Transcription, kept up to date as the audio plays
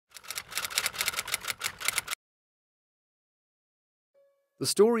The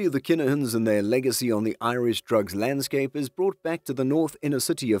story of the Kinahans and their legacy on the Irish drugs landscape is brought back to the north inner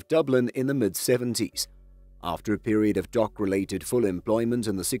city of Dublin in the mid-70s. After a period of dock-related full employment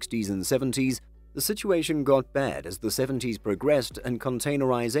in the 60s and 70s, the situation got bad as the 70s progressed and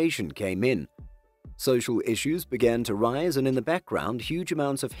containerization came in. Social issues began to rise, and in the background, huge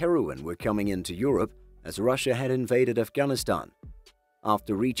amounts of heroin were coming into Europe as Russia had invaded Afghanistan.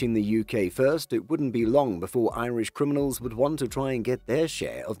 After reaching the UK first, it wouldn't be long before Irish criminals would want to try and get their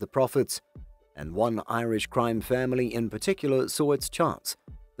share of the profits. And one Irish crime family in particular saw its chance: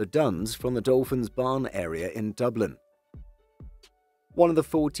 the Dunns from the Dolphins Barn area in Dublin. One of the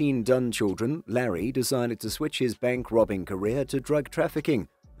 14 Dunn children, Larry, decided to switch his bank-robbing career to drug trafficking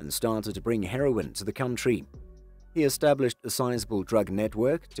and started to bring heroin to the country. He established a sizable drug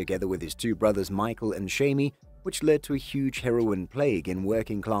network together with his two brothers Michael and Shamie, which led to a huge heroin plague in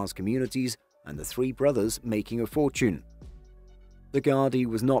working-class communities and the three brothers making a fortune. The Gardaí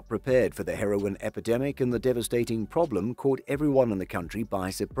was not prepared for the heroin epidemic, and the devastating problem caught everyone in the country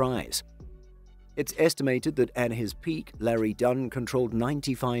by surprise. It's estimated that at his peak, Larry Dunn controlled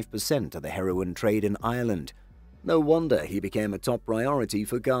 95% of the heroin trade in Ireland. No wonder he became a top priority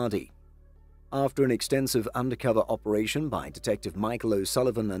for Gardaí. After an extensive undercover operation by Detective Michael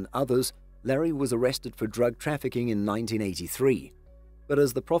O'Sullivan and others, Larry was arrested for drug trafficking in 1983. But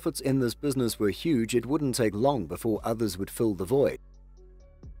as the profits in this business were huge, it wouldn't take long before others would fill the void.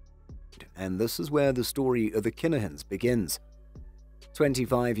 And this is where the story of the Kinahans begins.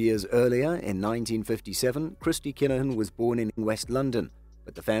 25 years earlier, in 1957, Christy Kinahan was born in West London,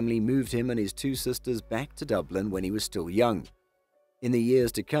 but the family moved him and his two sisters back to Dublin when he was still young. In the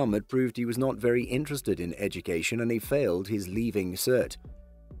years to come, it proved he was not very interested in education and he failed his leaving cert.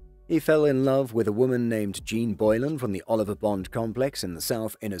 He fell in love with a woman named Jean Boylan from the Oliver Bond complex in the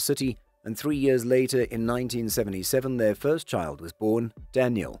south inner city, and 3 years later, in 1977, their first child was born,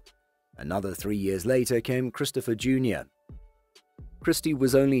 Daniel. Another 3 years later came Christopher Jr. Christy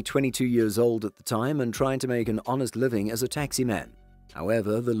was only 22 years old at the time and trying to make an honest living as a taximan.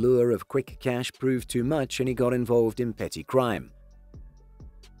 However, the lure of quick cash proved too much and he got involved in petty crime.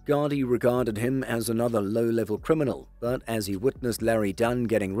 Gardaí regarded him as another low-level criminal, but as he witnessed Larry Dunn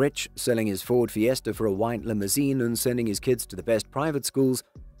getting rich, selling his Ford Fiesta for a white limousine and sending his kids to the best private schools,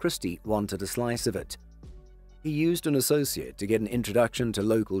 Christy wanted a slice of it. He used an associate to get an introduction to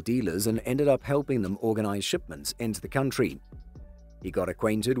local dealers and ended up helping them organize shipments into the country. He got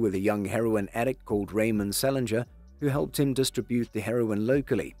acquainted with a young heroin addict called Raymond Salinger, who helped him distribute the heroin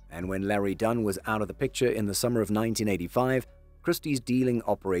locally, and when Larry Dunn was out of the picture in the summer of 1985, Christy's dealing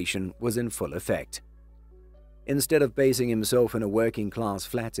operation was in full effect. Instead of basing himself in a working-class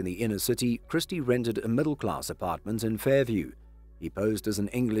flat in the inner city, Christy rented a middle-class apartment in Fairview. He posed as an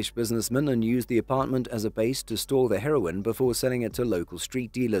English businessman and used the apartment as a base to store the heroin before selling it to local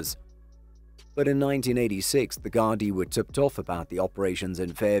street dealers. But in 1986, the Gardaí were tipped off about the operations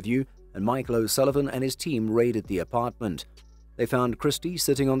in Fairview, and Michael O'Sullivan and his team raided the apartment. They found Christy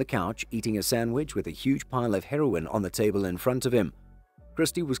sitting on the couch eating a sandwich with a huge pile of heroin on the table in front of him.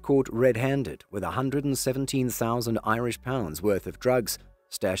 Christy was caught red-handed with 117,000 Irish pounds worth of drugs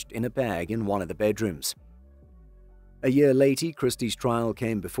stashed in a bag in one of the bedrooms. A year later, Christy's trial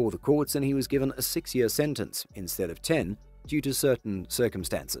came before the courts and he was given a 6-year sentence instead of 10 due to certain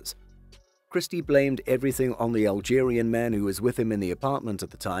circumstances. Christy blamed everything on the Algerian man who was with him in the apartment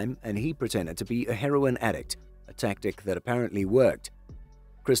at the time, and he pretended to be a heroin addict, a tactic that apparently worked.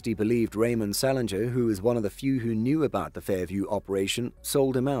 Christy believed Raymond Salinger, who was one of the few who knew about the Fairview operation,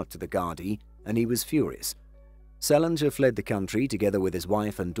 sold him out to the Gardaí, and he was furious. Salinger fled the country together with his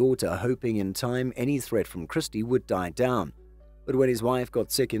wife and daughter, hoping in time any threat from Christy would die down. But when his wife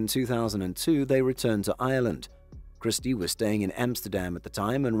got sick in 2002, they returned to Ireland. Christy was staying in Amsterdam at the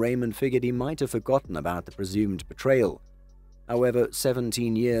time, and Raymond figured he might have forgotten about the presumed betrayal. However,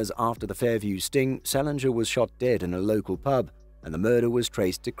 17 years after the Fairview sting, Salinger was shot dead in a local pub, and the murder was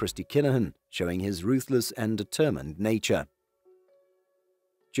traced to Christy Kinahan, showing his ruthless and determined nature.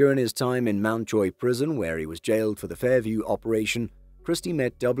 During his time in Mountjoy prison, where he was jailed for the Fairview operation, Christy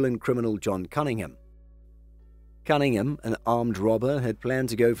met Dublin criminal John Cunningham. Cunningham, an armed robber, had planned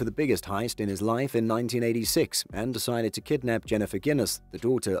to go for the biggest heist in his life in 1986 and decided to kidnap Jennifer Guinness, the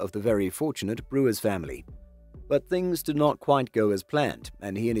daughter of the very fortunate Brewers family. But things did not quite go as planned,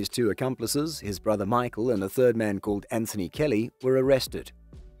 and he and his two accomplices, his brother Michael and a third man called Anthony Kelly, were arrested.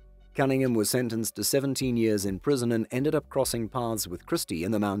 Cunningham was sentenced to 17 years in prison and ended up crossing paths with Christy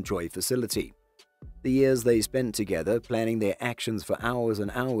in the Mountjoy facility. The years they spent together, planning their actions for hours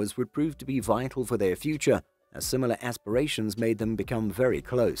and hours, would prove to be vital for their future, as similar aspirations made them become very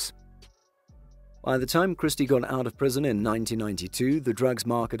close. By the time Christy got out of prison in 1992, the drugs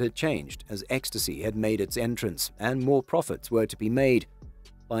market had changed as ecstasy had made its entrance and more profits were to be made.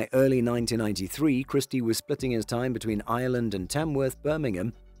 By early 1993, Christy was splitting his time between Ireland and Tamworth,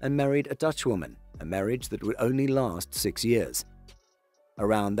 Birmingham, and married a Dutch woman, a marriage that would only last 6 years.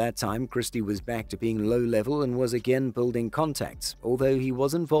 Around that time, Christy was back to being low-level and was again building contacts, although he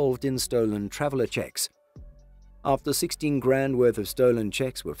was involved in stolen traveler checks. After 16 grand worth of stolen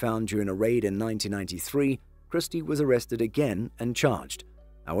checks were found during a raid in 1993, Christy was arrested again and charged.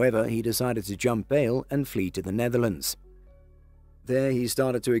 However, he decided to jump bail and flee to the Netherlands. There, he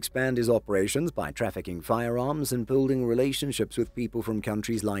started to expand his operations by trafficking firearms and building relationships with people from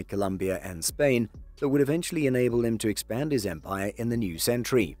countries like Colombia and Spain that would eventually enable him to expand his empire in the new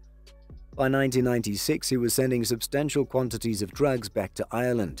century. By 1996, he was sending substantial quantities of drugs back to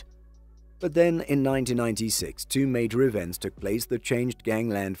Ireland. But then, in 1996, two major events took place that changed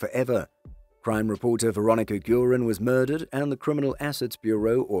gangland forever. Crime reporter Veronica Guerin was murdered and the Criminal Assets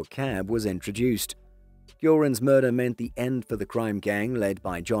Bureau, or CAB, was introduced. Guerin's murder meant the end for the crime gang led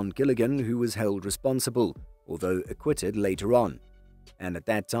by John Gilligan, who was held responsible, although acquitted later on. And at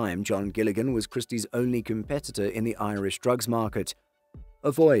that time, John Gilligan was Christy's only competitor in the Irish drugs market.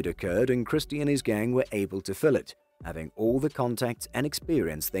 A void occurred and Christy and his gang were able to fill it, having all the contacts and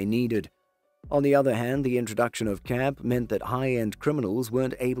experience they needed. On the other hand, the introduction of CAB meant that high-end criminals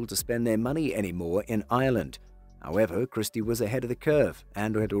weren't able to spend their money anymore in Ireland. However, Christy was ahead of the curve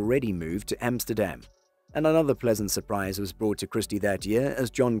and had already moved to Amsterdam. And another pleasant surprise was brought to Christy that year as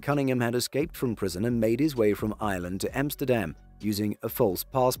John Cunningham had escaped from prison and made his way from Ireland to Amsterdam using a false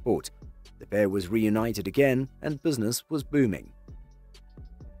passport. The pair was reunited again and business was booming.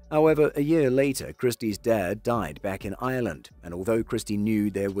 However, a year later, Christy's dad died back in Ireland, and although Christy knew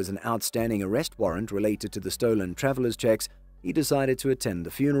there was an outstanding arrest warrant related to the stolen travelers' checks, he decided to attend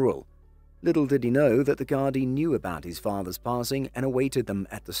the funeral. Little did he know that the Gardaí knew about his father's passing and awaited them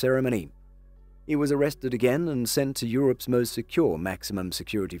at the ceremony. He was arrested again and sent to Europe's most secure maximum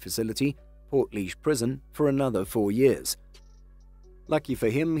security facility, Portlaoise Prison, for another 4 years. Lucky for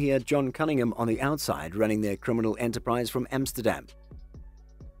him, he had John Cunningham on the outside running their criminal enterprise from Amsterdam.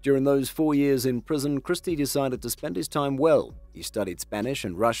 During those 4 years in prison, Christy decided to spend his time well. He studied Spanish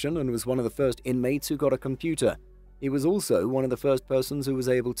and Russian and was one of the first inmates who got a computer. He was also one of the first persons who was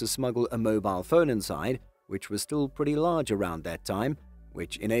able to smuggle a mobile phone inside, which was still pretty large around that time,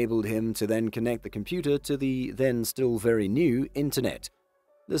 which enabled him to then connect the computer to the then still very new internet.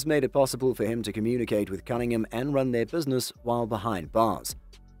 This made it possible for him to communicate with Cunningham and run their business while behind bars.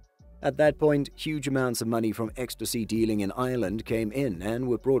 At that point, huge amounts of money from ecstasy dealing in Ireland came in and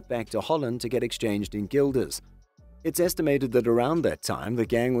were brought back to Holland to get exchanged in guilders. It's estimated that around that time, the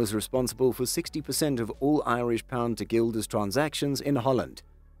gang was responsible for 60% of all Irish pound to guilders transactions in Holland.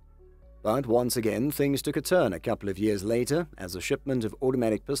 But once again, things took a turn a couple of years later as a shipment of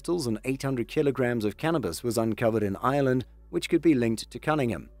automatic pistols and 800 kilograms of cannabis was uncovered in Ireland, which could be linked to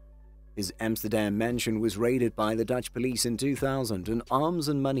Cunningham. His Amsterdam mansion was raided by the Dutch police in 2000 and arms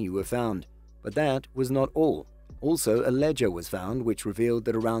and money were found. But that was not all. Also, a ledger was found which revealed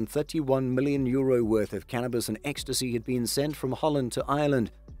that around €31 million worth of cannabis and ecstasy had been sent from Holland to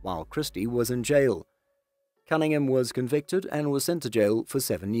Ireland, while Christy was in jail. Cunningham was convicted and was sent to jail for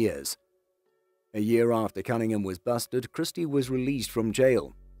 7 years. A year after Cunningham was busted, Christy was released from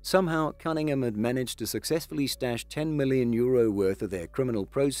jail. Somehow, Cunningham had managed to successfully stash €10 million worth of their criminal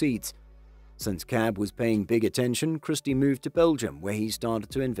proceeds. Since CAB was paying big attention, Christy moved to Belgium, where he started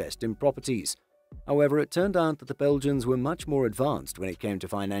to invest in properties. However, it turned out that the Belgians were much more advanced when it came to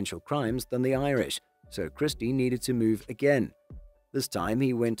financial crimes than the Irish, so Christy needed to move again. This time,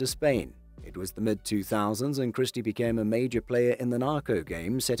 he went to Spain. It was the mid-2000s and Christy became a major player in the narco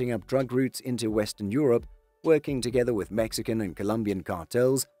game, setting up drug routes into Western Europe, working together with Mexican and Colombian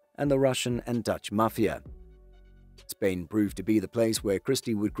cartels and the Russian and Dutch mafia. Spain proved to be the place where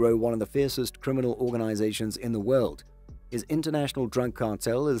Christy would grow one of the fiercest criminal organizations in the world. His international drug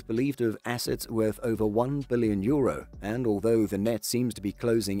cartel is believed to have assets worth over €1 billion, and although the net seems to be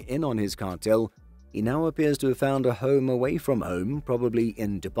closing in on his cartel, he now appears to have found a home away from home, probably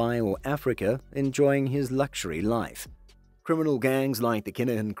in Dubai or Africa, enjoying his luxury life. Criminal gangs like the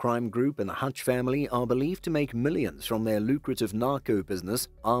Kinahan crime group and the Hutch family are believed to make millions from their lucrative narco business,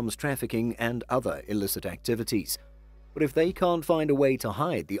 arms trafficking, and other illicit activities. But if they can't find a way to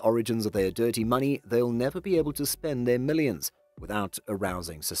hide the origins of their dirty money, they'll never be able to spend their millions without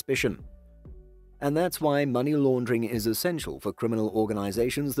arousing suspicion. And that's why money laundering is essential for criminal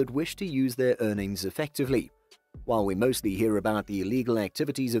organizations that wish to use their earnings effectively. While we mostly hear about the illegal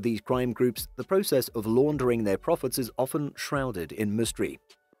activities of these crime groups, the process of laundering their profits is often shrouded in mystery.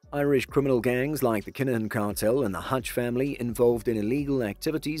 Irish criminal gangs like the Kinahan cartel and the Hutch family, involved in illegal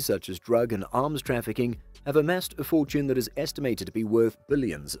activities such as drug and arms trafficking, have amassed a fortune that is estimated to be worth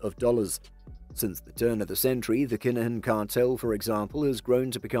billions of dollars. Since the turn of the century, the Kinahan cartel, for example, has grown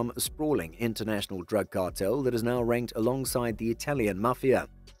to become a sprawling international drug cartel that is now ranked alongside the Italian mafia.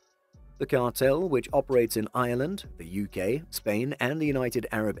 The cartel, which operates in Ireland, the UK, Spain, and the United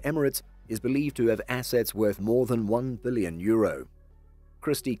Arab Emirates, is believed to have assets worth more than €1 billion.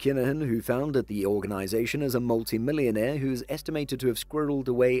 Christy Kinahan, who founded the organization, is a multi-millionaire who is estimated to have squirreled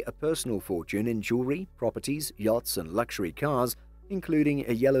away a personal fortune in jewelry, properties, yachts, and luxury cars, including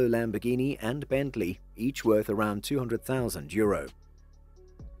a yellow Lamborghini and Bentley, each worth around €200,000.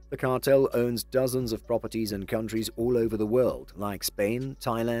 The cartel owns dozens of properties in countries all over the world, like Spain,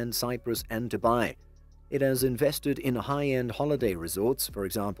 Thailand, Cyprus, and Dubai. It has invested in high-end holiday resorts, for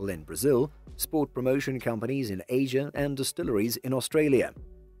example in Brazil, sport promotion companies in Asia, and distilleries in Australia.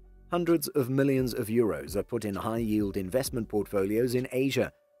 Hundreds of millions of euros are put in high-yield investment portfolios in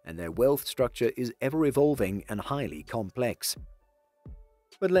Asia, and their wealth structure is ever-evolving and highly complex.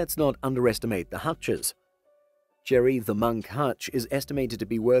 But let's not underestimate the Hutches. Jerry the Monk Hutch is estimated to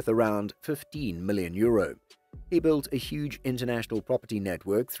be worth around €15 million. He built a huge international property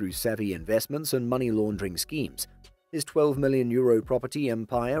network through savvy investments and money laundering schemes. His €12 million property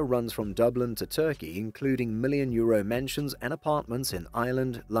empire runs from Dublin to Turkey, including million-euro mansions and apartments in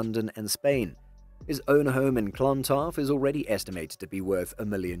Ireland, London, and Spain. His own home in Clontarf is already estimated to be worth €1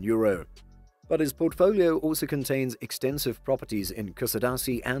 million. But his portfolio also contains extensive properties in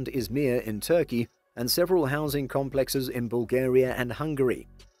Kusadasi and Izmir in Turkey, and several housing complexes in Bulgaria and Hungary.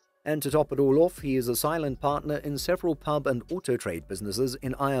 And to top it all off, he is a silent partner in several pub and auto trade businesses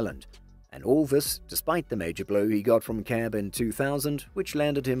in Ireland. And all this despite the major blow he got from CAB in 2000, which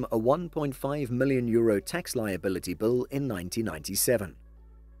landed him a €1.5 million tax liability bill in 1997.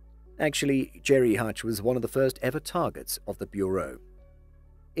 Actually, Jerry Hutch was one of the first ever targets of the Bureau.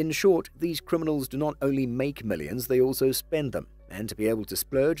 In short, these criminals do not only make millions, they also spend them. And to be able to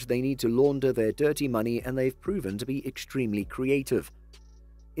splurge, they need to launder their dirty money, and they've proven to be extremely creative.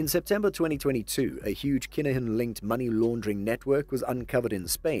 In September 2022, a huge Kinahan-linked money laundering network was uncovered in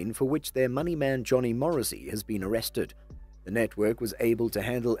Spain, for which their money man Johnny Morrissey has been arrested. The network was able to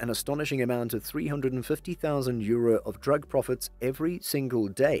handle an astonishing amount of €350,000 of drug profits every single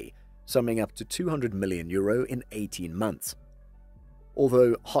day, summing up to €200 million in 18 months.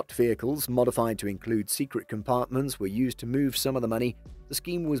 Although hot vehicles modified to include secret compartments were used to move some of the money, the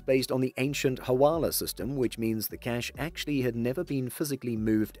scheme was based on the ancient Hawala system, which means the cash actually had never been physically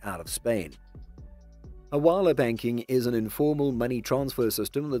moved out of Spain. Hawala banking is an informal money transfer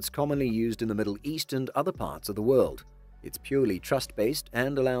system that's commonly used in the Middle East and other parts of the world. It's purely trust-based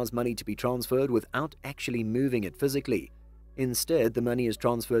and allows money to be transferred without actually moving it physically. Instead, the money is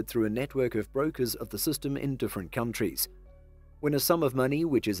transferred through a network of brokers of the system in different countries. When a sum of money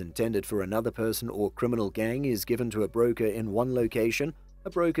which is intended for another person or criminal gang is given to a broker in one location,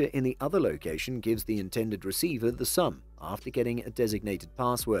 a broker in the other location gives the intended receiver the sum after getting a designated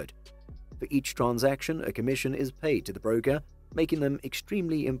password. For each transaction, a commission is paid to the broker, making them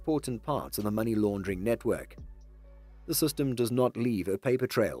extremely important parts of the money laundering network. The system does not leave a paper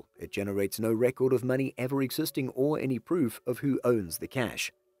trail. It generates no record of money ever existing or any proof of who owns the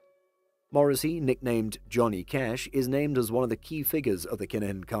cash. Morrissey, nicknamed Johnny Cash, is named as one of the key figures of the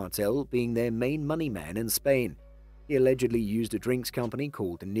Kinahan cartel, being their main money man in Spain. He allegedly used a drinks company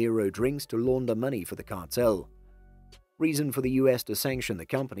called Nero Drinks to launder money for the cartel. Reason for the US to sanction the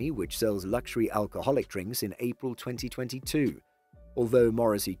company, which sells luxury alcoholic drinks, in April 2022. Although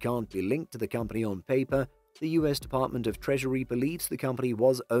Morrissey can't be linked to the company on paper, the US Department of Treasury believes the company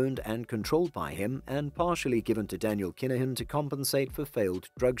was owned and controlled by him and partially given to Daniel Kinahan to compensate for failed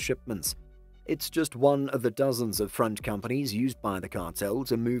drug shipments. It's just one of the dozens of front companies used by the cartel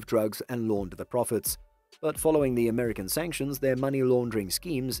to move drugs and launder the profits. But following the American sanctions, their money laundering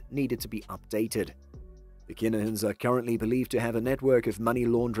schemes needed to be updated. The Kinahans are currently believed to have a network of money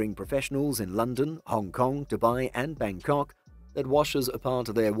laundering professionals in London, Hong Kong, Dubai, and Bangkok that washes a part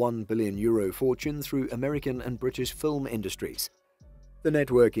of their €1 billion fortune through American and British film industries. The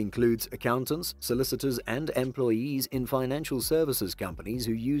network includes accountants, solicitors, and employees in financial services companies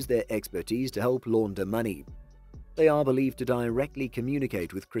who use their expertise to help launder money. They are believed to directly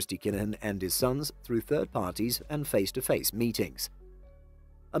communicate with Christy Kinahan and his sons through third parties and face-to-face meetings.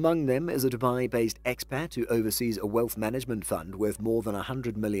 Among them is a Dubai-based expat who oversees a wealth management fund worth more than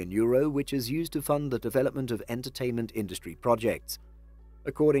 €100 million, which is used to fund the development of entertainment industry projects.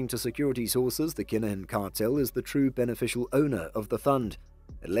 According to security sources, the Kinahan cartel is the true beneficial owner of the fund.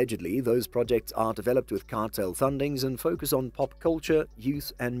 Allegedly, those projects are developed with cartel fundings and focus on pop culture,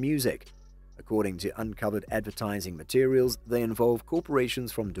 youth, and music. According to uncovered advertising materials, they involve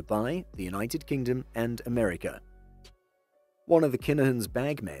corporations from Dubai, the United Kingdom, and America. One of the Kinahans'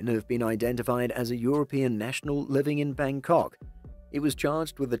 bagmen have been identified as a European national living in Bangkok. He was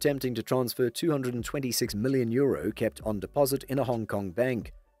charged with attempting to transfer €226 million kept on deposit in a Hong Kong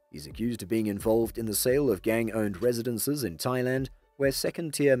bank. He's accused of being involved in the sale of gang-owned residences in Thailand, where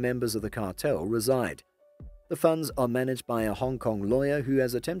second-tier members of the cartel reside. The funds are managed by a Hong Kong lawyer who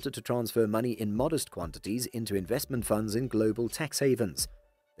has attempted to transfer money in modest quantities into investment funds in global tax havens.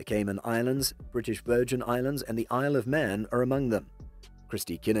 The Cayman Islands, British Virgin Islands, and the Isle of Man are among them.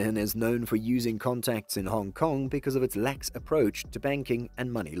 Christy Kinahan is known for using contacts in Hong Kong because of its lax approach to banking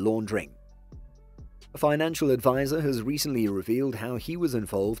and money laundering. A financial advisor has recently revealed how he was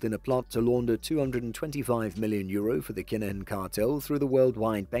involved in a plot to launder €225 million for the Kinahan cartel through the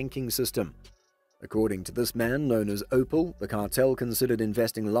worldwide banking system. According to this man, known as Opal, the cartel considered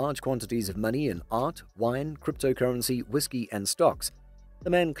investing large quantities of money in art, wine, cryptocurrency, whiskey, and stocks. The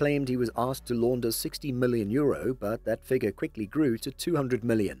man claimed he was asked to launder €60 million, but that figure quickly grew to €200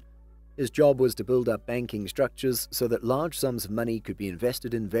 million. His job was to build up banking structures so that large sums of money could be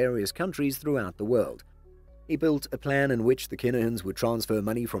invested in various countries throughout the world. He built a plan in which the Kinahans would transfer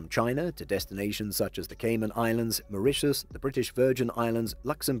money from China to destinations such as the Cayman Islands, Mauritius, the British Virgin Islands,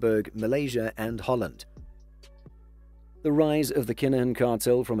 Luxembourg, Malaysia, and Holland. The rise of the Kinahan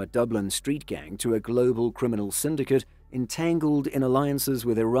cartel from a Dublin street gang to a global criminal syndicate entangled in alliances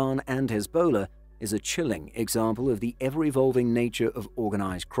with Iran and Hezbollah is a chilling example of the ever-evolving nature of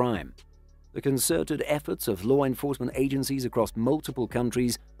organized crime. The concerted efforts of law enforcement agencies across multiple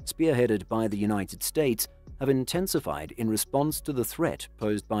countries, spearheaded by the United States, have intensified in response to the threat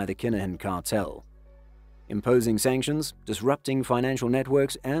posed by the Kinahan cartel. Imposing sanctions, disrupting financial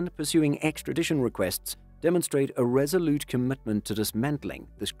networks, and pursuing extradition requests demonstrate a resolute commitment to dismantling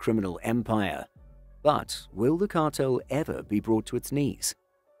this criminal empire. But will the cartel ever be brought to its knees?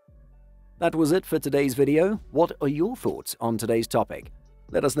 That was it for today's video. What are your thoughts on today's topic?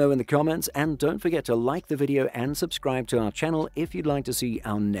 Let us know in the comments, and don't forget to like the video and subscribe to our channel if you'd like to see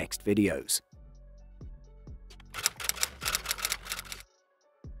our next videos.